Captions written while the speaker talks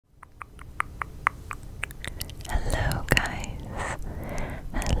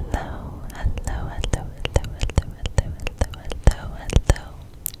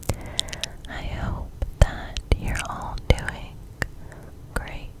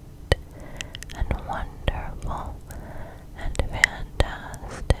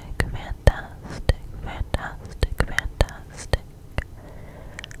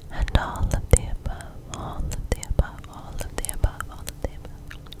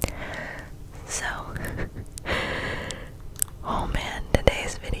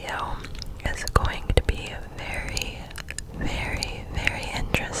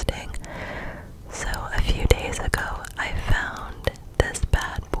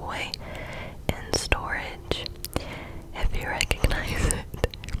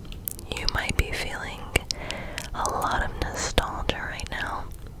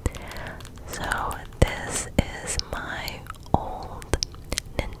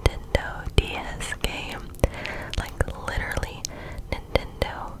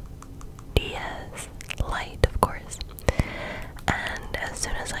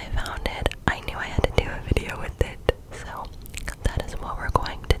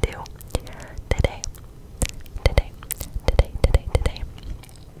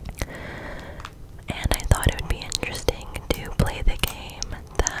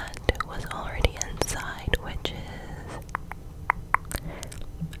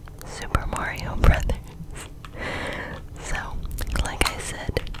Mario Brothers. So, like I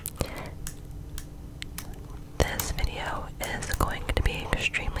said, this video is going to be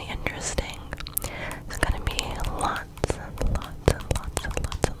extremely interesting. It's going to be lots and lots and lots and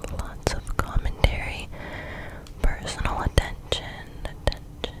lots and lots of commentary, personal attention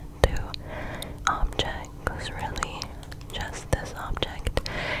to objects, really just this object.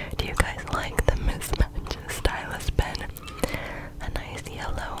 Do you guys like the mismatched stylus pen? A nice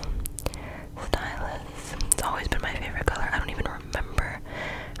yellow stylus. It's always been my favorite color. I don't even remember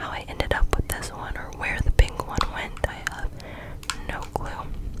how I ended up with this one or where the pink one went. I have no clue.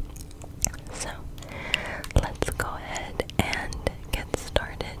 So let's go ahead and get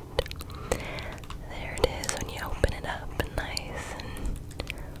started. There it is when you open it up, nice and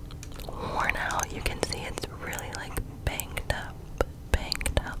worn out. You can see it's really like banged up.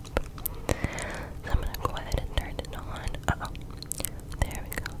 So I'm gonna go ahead and turn it on. Uh-oh. There we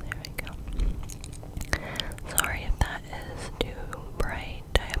go. Sorry if that is too bright.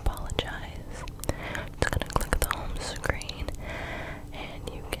 I apologize. Just gonna click the home screen and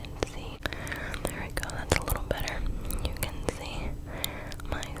you can see. There we go, that's a little better. You can see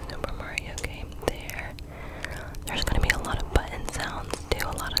my Super Mario game there. There's gonna be a lot of button sounds too,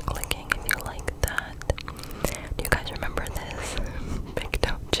 a lot of clicking if you like that. Do you guys remember this? Big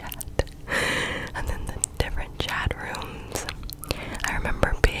Don't Chat. And then the different chat rooms. I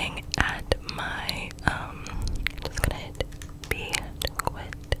remember being at my, just gonna hit B to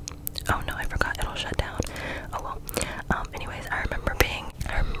quit. Oh no, I forgot, it'll shut down. Oh well. Anyways, I remember being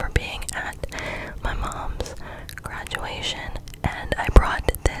at my mom's graduation and I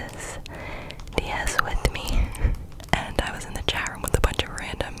brought this DS with me. And I was in the chat room with a bunch of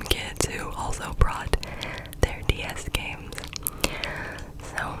random kids who also brought their DS games.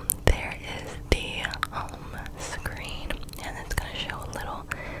 So there is the home screen, and it's gonna show a little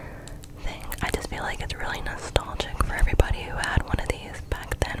thing. I just feel like it's really nostalgic for everybody who had one of these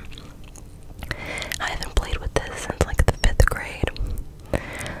back then. I haven't played with this since like the 5th grade.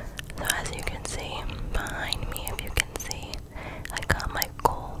 So as you can see behind me, if you can see, I got my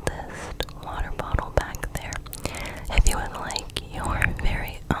coldest water bottle back there. If you would like your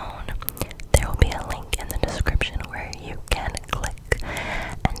very own, there will be a link in the description where you can click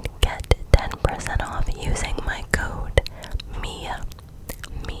and get 10% off using my code MIA,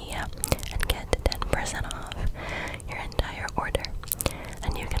 and get 10% off your entire order.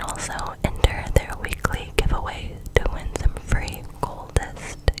 And you can also enter their weekly giveaway to win some free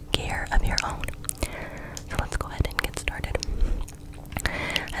coldest gear of your own. So let's go ahead and get started.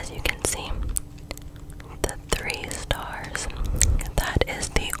 As you can see, the 3 stars, that is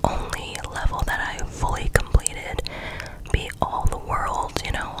the only level that I fully completed. Beat all the worlds,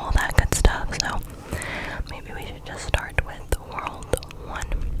 you know, all that good stuff. So maybe we should just start with world 1.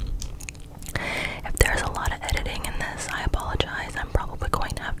 If there's a lot of editing in this, I apologize. I'm probably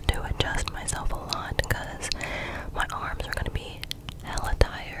going to have to adjust myself a lot because my arms are going to be hella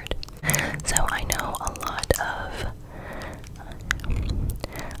tired. So I know a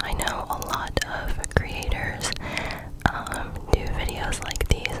lot of creators do videos like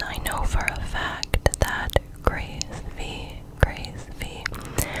these. I know for a fact that 𝒉𝒐𝒑𝒆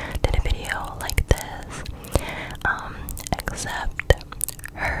did a video like this, except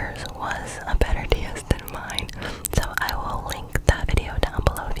hers was a better DS than mine. So I will link that video down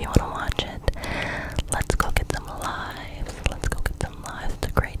below if you want to watch it. Let's go get some lives. It's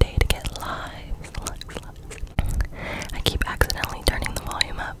a great day to get lives. I keep accidentally turning the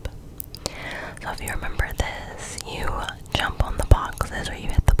volume up. So if you remember this, you jump on the boxes, or you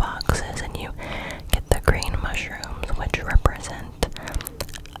hit the boxes and you get the green mushrooms, which represent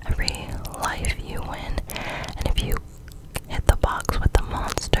every life you win. And if you hit the box with the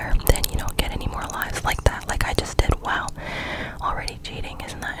monster, then you don't get any more lives like that, like I just did. Wow, already cheating,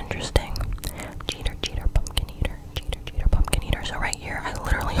 isn't that interesting? Cheater, pumpkin eater. So right here, I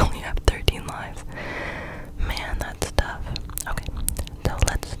literally only have 13 lives. Man, that's tough. Okay, so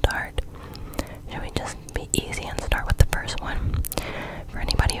let's start. Should we just be easy and start with the first one? For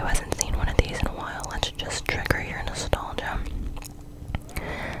anybody who hasn't seen one of these in a while, let's just trigger your nostalgia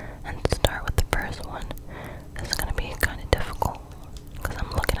and start with the first one. This is going to be kind of difficult because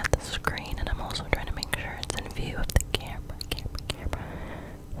I'm looking at the screen and I'm also trying to make sure it's in view of the camera.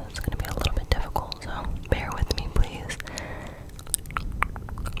 So it's going to be a little bit difficult, so bear with me, please.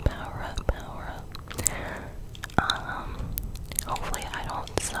 Power up. Hopefully I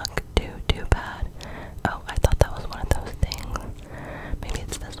don't suck too bad. Oh, I thought that was one of those things. Maybe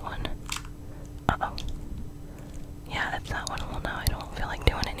it's this one. Uh-oh. Yeah, it's that one. Well, now I don't feel like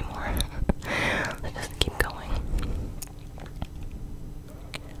doing it anymore. Let's just keep going.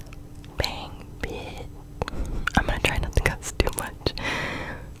 Bang.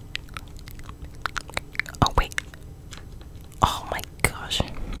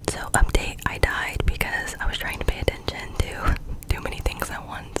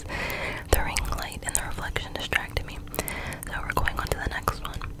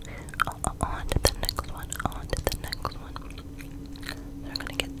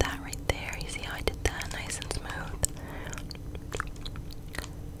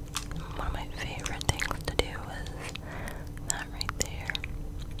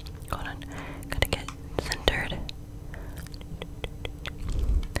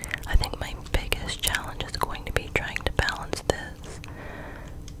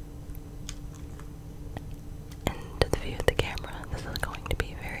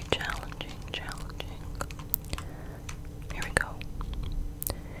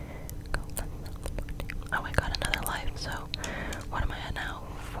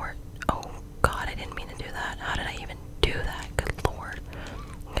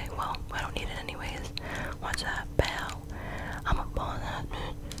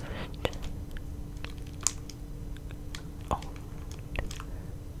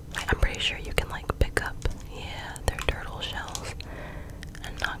 sure you can like pick up, yeah, their turtle shells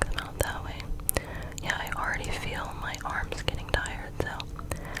and knock them out that way. Yeah, I already feel my arms getting tired, so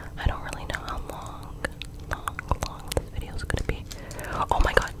I don't really know how long this video is gonna be. Oh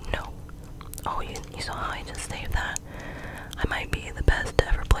my god, no. Oh, you saw how I just saved that? I might be the best to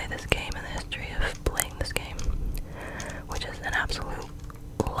ever play this game in the history of playing this game, which is an absolute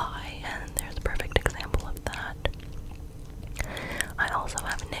lie, and there's a perfect example of that. I also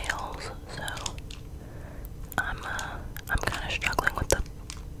have nails, so I'm kind of struggling with the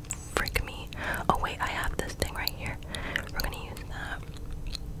freak me. Oh wait, I have this thing right here. We're gonna use that.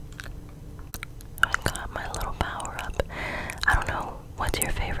 I got my little power up. I don't know, what's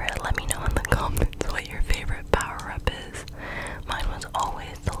your favorite? Let me know in the comments what your favorite power up is. Mine was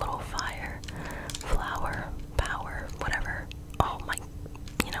always the little fire, flower, power, whatever. Oh my,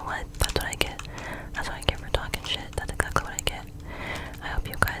 you know what? That's what I get. That's what I get for talking shit. That's exactly what I get. I hope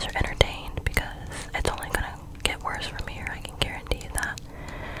you guys are entertained because it's only gonna get worse from here. I can guarantee you that.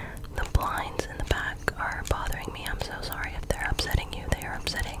 The blinds in the back are bothering me. I'm so sorry if they're upsetting you. They are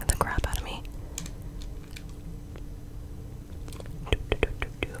upsetting the crap out of me.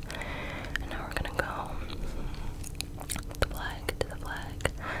 And now we're gonna go to the flag, to the flag,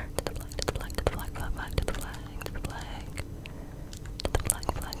 to the flag, to the flag, to the flag, flag, to the flag, to the flag, to the flag,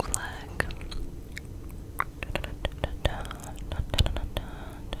 flag, flag.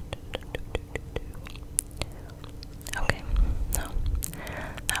 Okay, so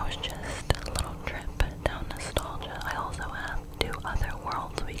that was just a little trip down nostalgia. I also have 2 other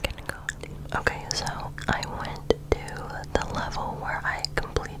worlds we can go to. Okay, so I went to the level where I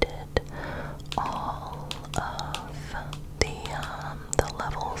completed all of the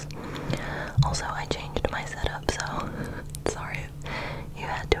levels. Also, I changed my setup, so sorry if you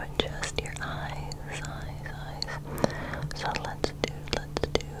had to adjust your eyes. So let's do.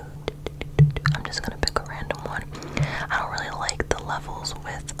 I'm just gonna pick a random one. I don't really like the levels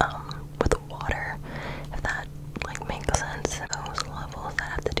with water, if that like makes sense. Those levels that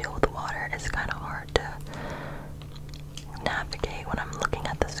have to deal with water, it's kind of hard to navigate when I'm looking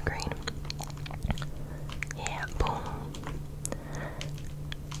at the screen. Yeah, boom.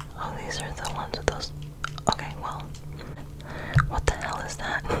 Oh, these are the ones with those. Okay, well, what the hell is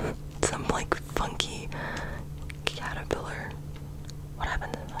that? Some like funky caterpillar. What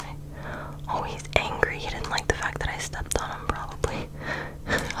happened to my? Oh, he's angry. He didn't like the fact that I stepped on him, probably.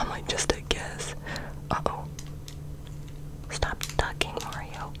 I'm like, just a guess. Uh-oh. Stop ducking,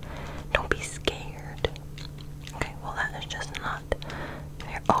 Mario. Don't be scared. Okay, well that is just not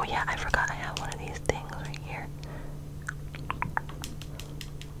fair. Oh yeah, I forgot I have one of these things right here.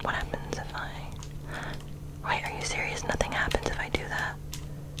 What happens if I... Wait, are you serious? Nothing happens if I do that?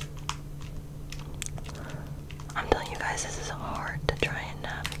 I'm telling you guys, this is hard to try and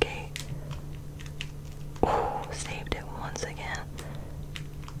navigate. Ooh, saved it once again.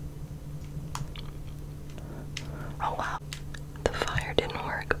 Oh wow. The fire didn't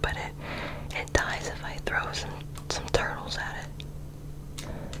work, but it dies if I throw some turtles at it.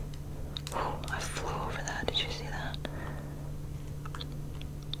 Ooh, I flew over that. Did you see that?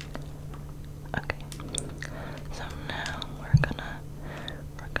 Okay. So now we're gonna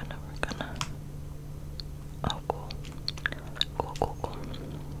oh cool. Cool.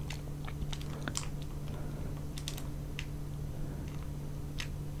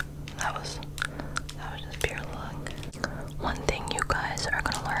 That was just pure luck. One thing you guys are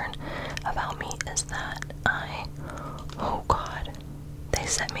gonna learn about me is that oh god, they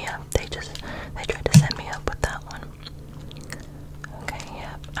set me up. They tried to set me up with that one. Okay,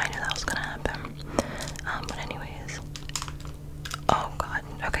 yeah, I knew that was gonna happen. But anyways, oh god,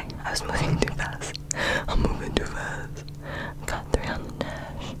 okay, I was moving too fast. I'm moving too fast. Got 3 on the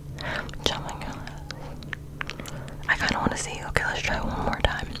dash. Jumping out. I kinda wanna see. Okay, let's try one more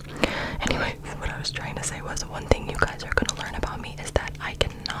time. Anyways, what I was trying to say was one thing you guys are gonna learn about me is that I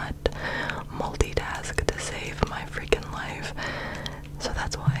cannot multitask to save my freaking life. So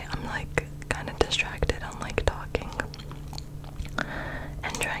that's why I'm like kinda distracted. I'm like talking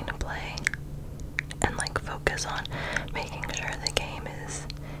and trying to play and like focus on making sure the game is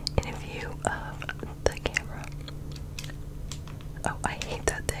in view of the camera. Oh, I hate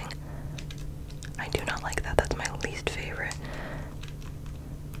that thing. I do not like that. That's my least favorite.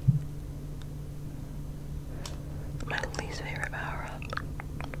 My least favorite power up.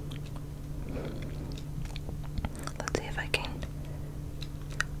 Let's see if I can.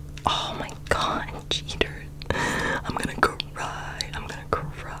 Oh my god, cheaters. I'm gonna cry.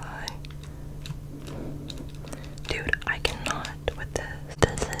 Dude, I cannot with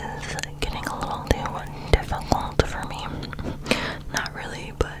this.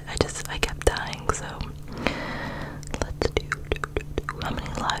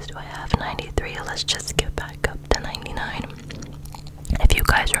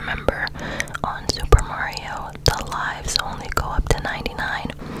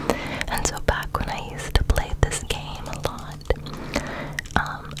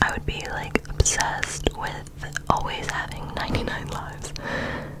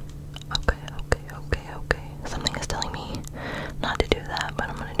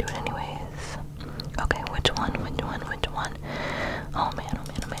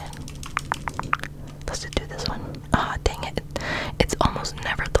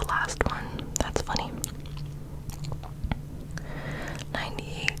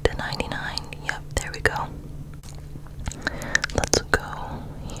 go. Let's go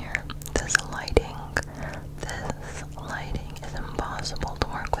here. This lighting is impossible to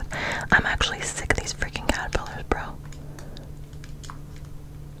work with. I'm actually sick of these freaking caterpillars, bro.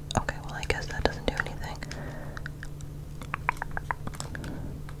 Okay, well, I guess that doesn't do anything.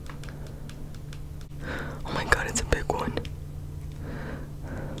 Oh my god, it's a big one.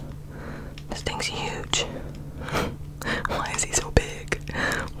 This thing's huge. Why is he so big?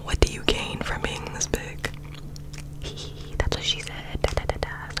 What do you gain from being this big? That's what she said. Da, da, da, da.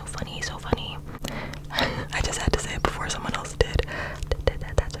 So funny, so funny. I just had to say it before someone else did. Da, da, da.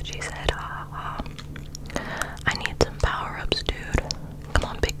 That's what she said. I need some power-ups, dude. Come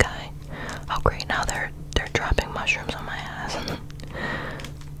on, big guy. Oh great, now they're dropping mushrooms on my ass.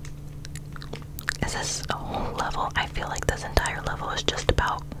 Is this a whole level? I feel like this entire level is just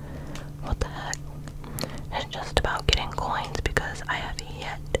about, what the heck? It's just about getting coins because I have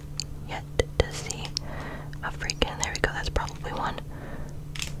yet to see a freaking, there we go, that's probably one.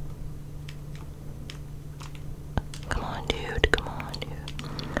 Come on, dude, come on, dude.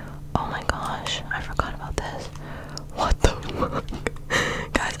 Oh my gosh, I forgot about this. What the fuck?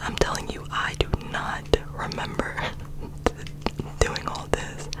 Guys, I'm telling you, I do not remember doing all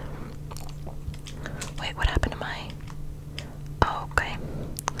this. Wait, what happened to my... Oh, okay.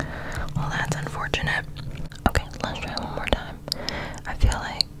 Well, that's unfortunate. Okay, let's try one more time. I feel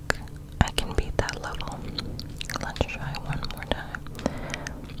like I can beat that level. Let's try one more time.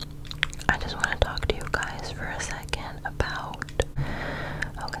 I just want to talk to you guys for a second about...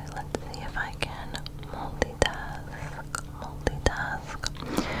 Okay, let's see if I can multitask.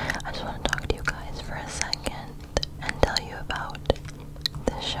 I just want to talk to you guys for a second and tell you about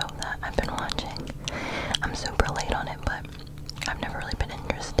this show that I've been watching. I'm super late on it, but I've never really been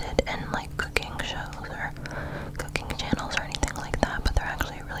interested in like cooking shows or cooking channels or anything like that, but they're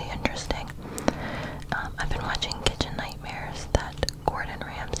actually really interesting. I've been watching Kitchen Nightmares, that Gordon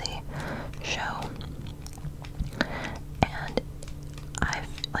Ramsay show, and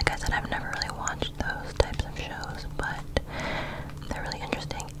like I said, I've never really watched those types of shows, but they're really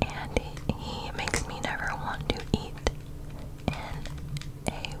interesting, and he makes me never want to eat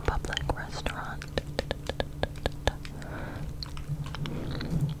in a public restaurant.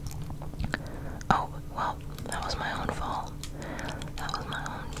 Oh, well, that was my own fault. That was my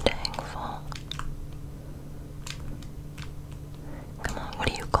own dang fault. Come on, what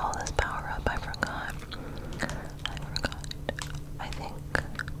do you call this power-up? I forgot. I think...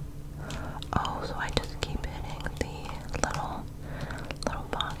 Oh, so I just keep hitting the little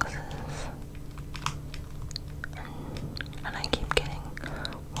boxes. And I keep getting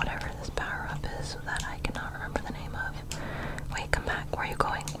whatever this power-up is so that I cannot remember the name of. Wait, come back. Where are you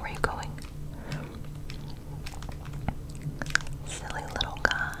going? Where are you going? Silly little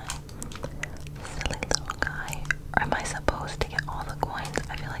guy. Silly little guy. Or am I supposed to get all the coins?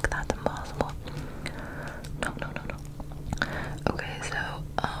 I feel like that's impossible. No. Okay, so,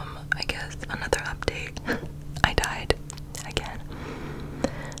 I guess another update. I died again.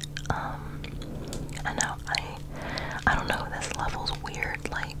 And now I don't know, this level's weird,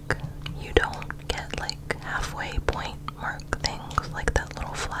 like, you don't get, like, halfway point mark things, like that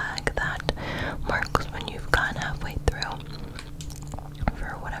little flag that marks when you've gone halfway through,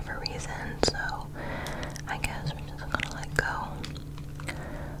 for whatever reason, so I guess we're just gonna let go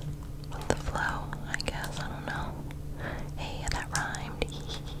with the flow, I guess, I don't know. Hey, that rhymed.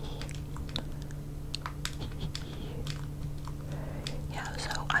 Yeah,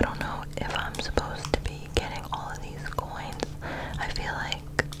 so I don't know if I'm supposed to be getting all of these coins. I feel like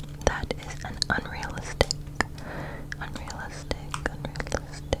that is an unrealistic. I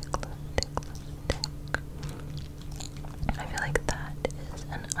feel like that is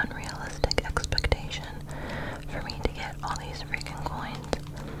an unrealistic expectation.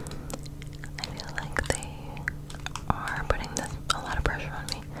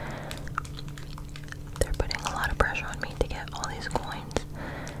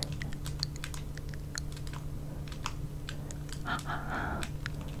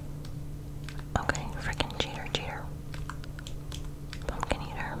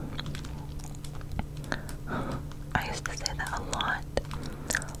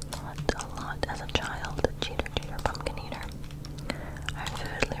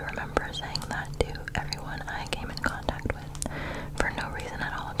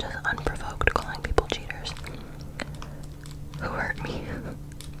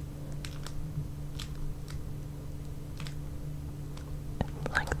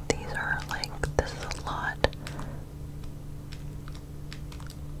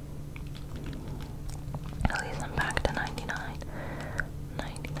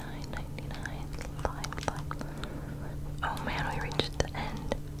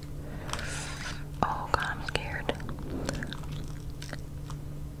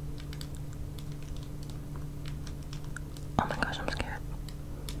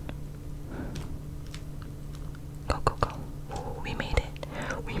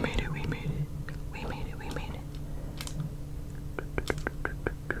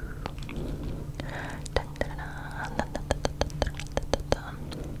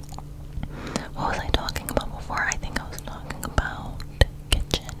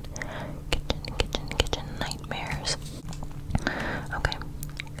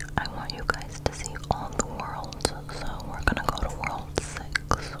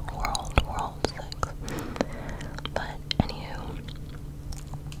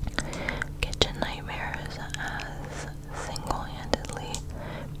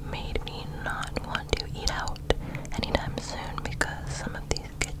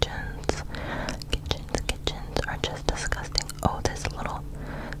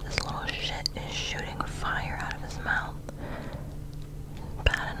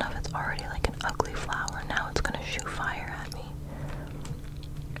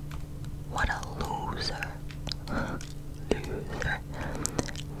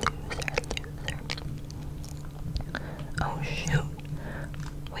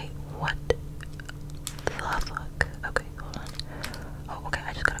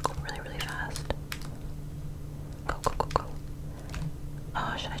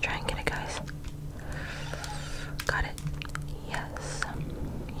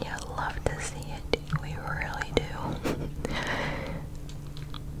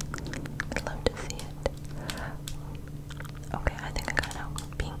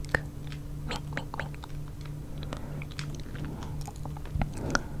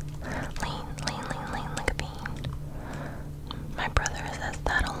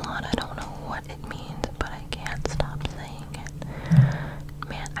 what it means, but I can't stop saying it.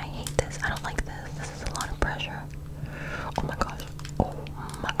 Man, I hate this. I don't like this. This is a lot of pressure. Oh my gosh. Oh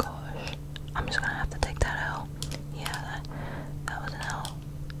my gosh. I'm just gonna have to take that L. Yeah, that was an L.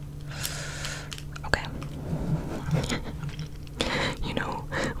 Okay. You know,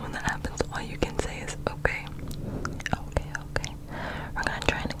 when that happens, all you can say is okay. Okay, okay. We're gonna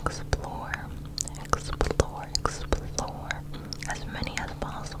try and explore as many as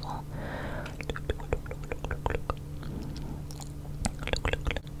possible.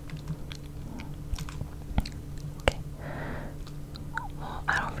 Okay. Well,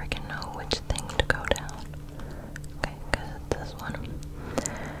 I don't freaking know which thing to go down. Okay, because it's this one.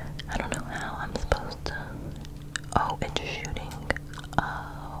 I don't know how I'm supposed to. Oh, it's shooting.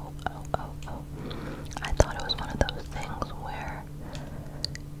 Oh. I thought it was one of those things where.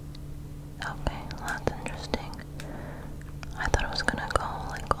 Okay, well, that's interesting. I thought it was gonna go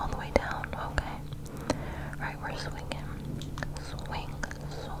like all the way down. Okay. Right, we're swinging. Swing.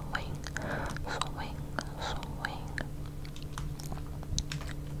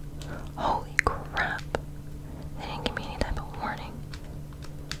 Holy crap. They didn't give me any type of warning.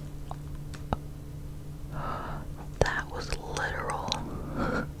 That was literal.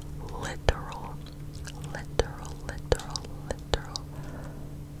 Literal.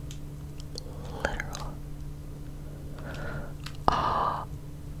 Oh,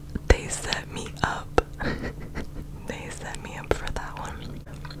 they set me up. They set me up for that one.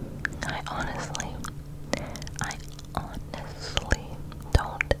 I honestly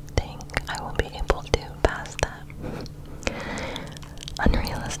don't think I will be able to pass that.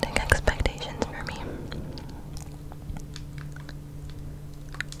 Unrealistic expectations for me.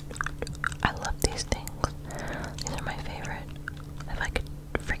 I love these things. These are my favorite. If I could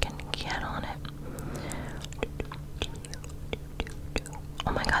freaking get on it.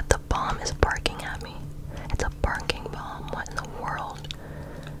 Oh my god, the bomb is barking at me. It's a barking bomb. What in the world?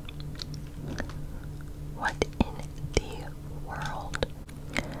 What in the world?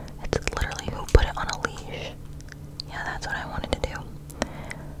 It's literally who put it on a leash. Yeah, that's what I wanted to do.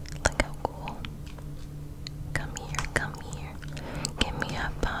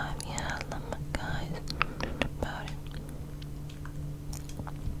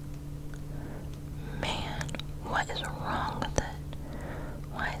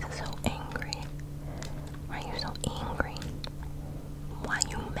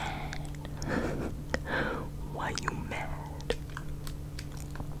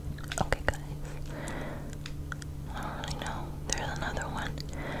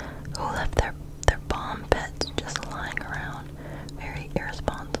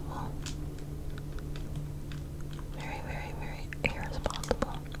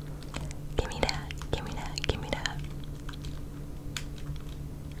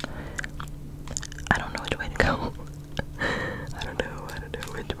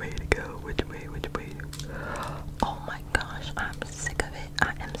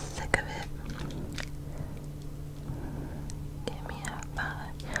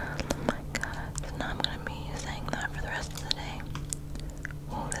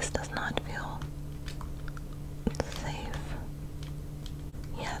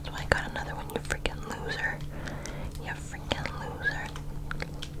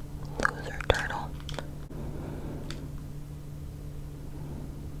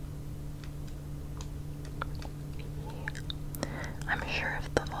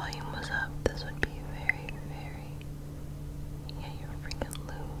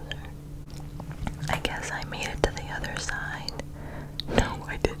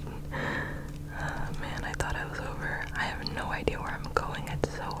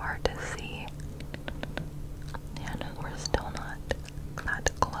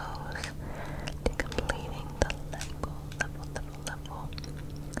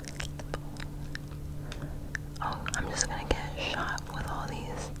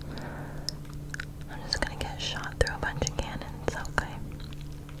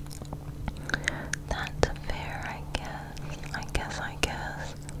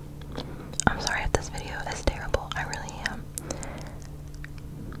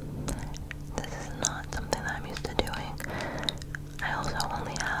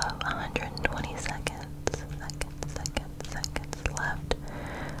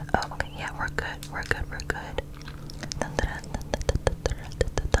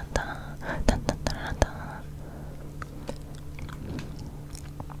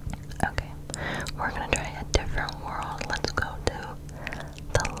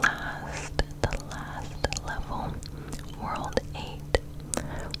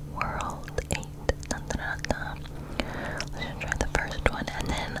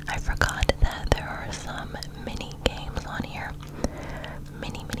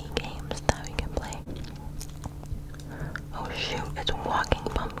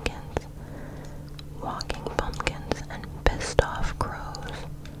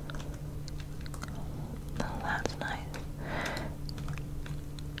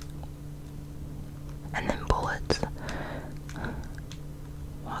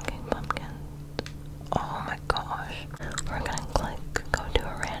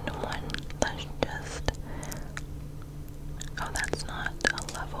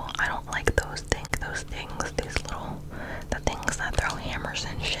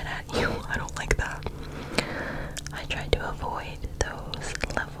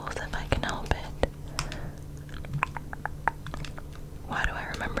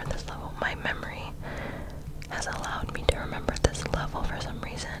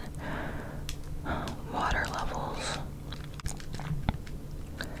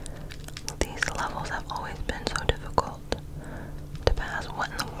 levels have always been so difficult to pass. What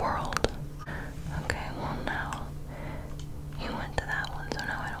in the world? Okay, well now you went to that one, so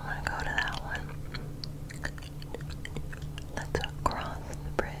now I don't want to go to that one. Let's cross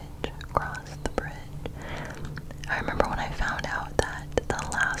the bridge, cross the bridge. I remember when I found out that the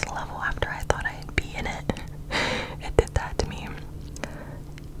last level after I thought I had beaten it, it did that to me.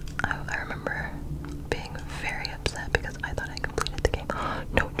 I remember being very upset because I thought I completed the game.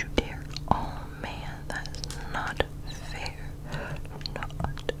 Don't you dare. Oh man, that is not fair. Not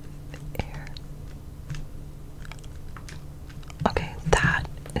fair. Okay, that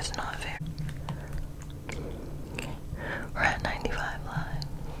is not fair. Okay, we're at 95 lives.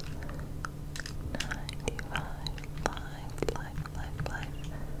 95 lives.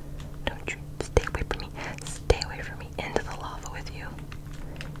 Don't you stay away from me. Stay away from me. Into the lava with you.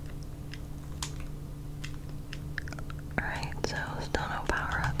 Alright, so still no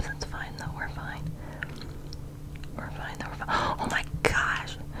power-ups. That's fine though. We're fine. We're fine though. We're fine. Oh my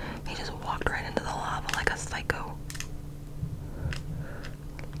gosh! He just walked right into the lava like a psycho.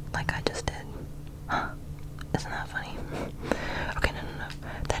 Like I just did. Huh? Isn't that funny? Okay, no.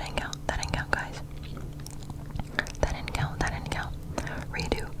 That didn't count. That didn't count, guys. That didn't count. That didn't count.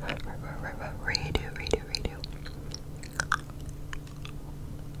 Redo. Redo.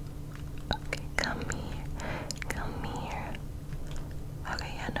 Okay, come here.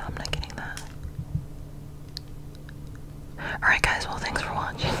 Okay, yeah, no, I'm not getting that. Alright guys, well thanks for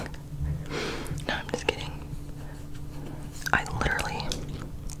watching. No, I'm just kidding. I literally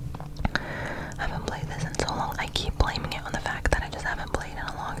haven't played this in so long. I keep blaming it on the fact that I just haven't played in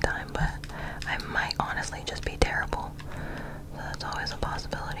a long time, but I might honestly just be terrible. So that's always a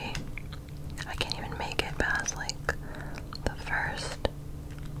possibility. I can't even make it past like the first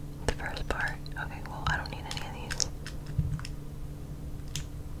part. Okay, well I don't need any of these.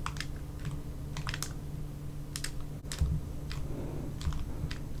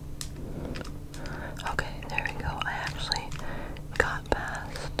 Okay, there we go. I actually got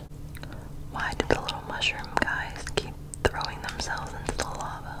past. Why did the little mushroom guys keep throwing themselves into the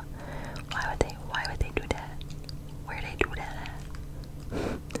lava? Why would they do that? Where'd they do that at?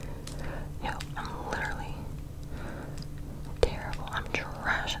 Yo, I'm literally terrible. I'm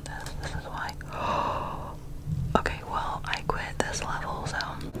trash at this. This is why. Okay, well, I quit this level, so.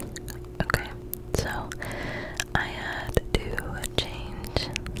 Okay, so I had to change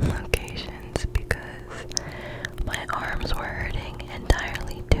locations because my arms were hurting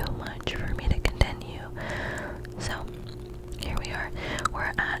entirely too much for me to continue. So here we are.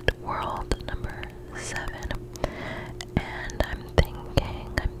 We're at world number 7, and I'm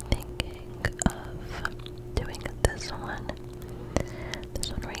thinking of doing this one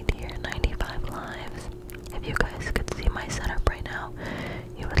right here, 95 lives. If you guys could see my setup right now,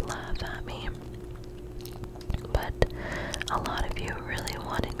 you would laugh at me. But a lot of you really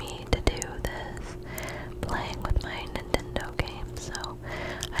wanted me to do this, playing with my Nintendo games, so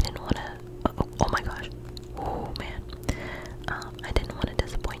I didn't want to, oh my gosh, oh man, I didn't want to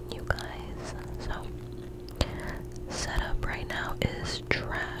disappoint you guys, so setup right now is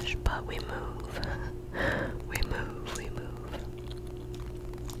trash, but we move, we move.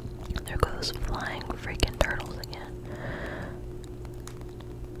 There goes flying freaking turtles again.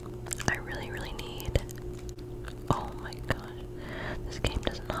 I really need, oh my gosh, this game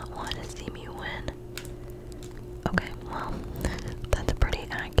does not want to see me win. Okay, well, that's a pretty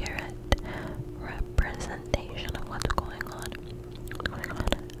accurate representation of what's going on.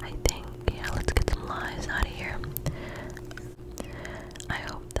 I think, yeah, let's get some lives out of here. I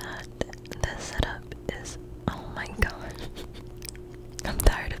hope that this setup is, oh my gosh, I'm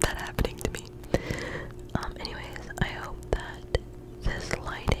tired of that happening to me. Anyways, I hope that this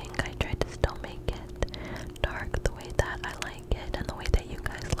lighting, I tried to still make it dark the way that I like it and the way that you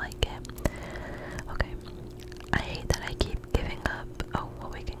guys like it. Okay, I hate that I keep giving up. Oh,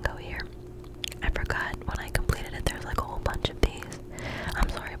 well, we can go here. I forgot when I completed it, there's like a whole bunch of these. I'm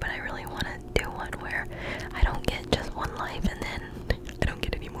sorry, but I really want to do one where I don't get just one life and then I don't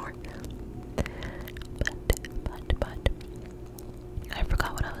get any more. But I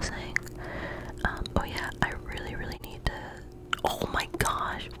forgot what I was saying. Oh yeah, I really need to, oh my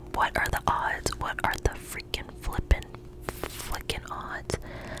gosh, what are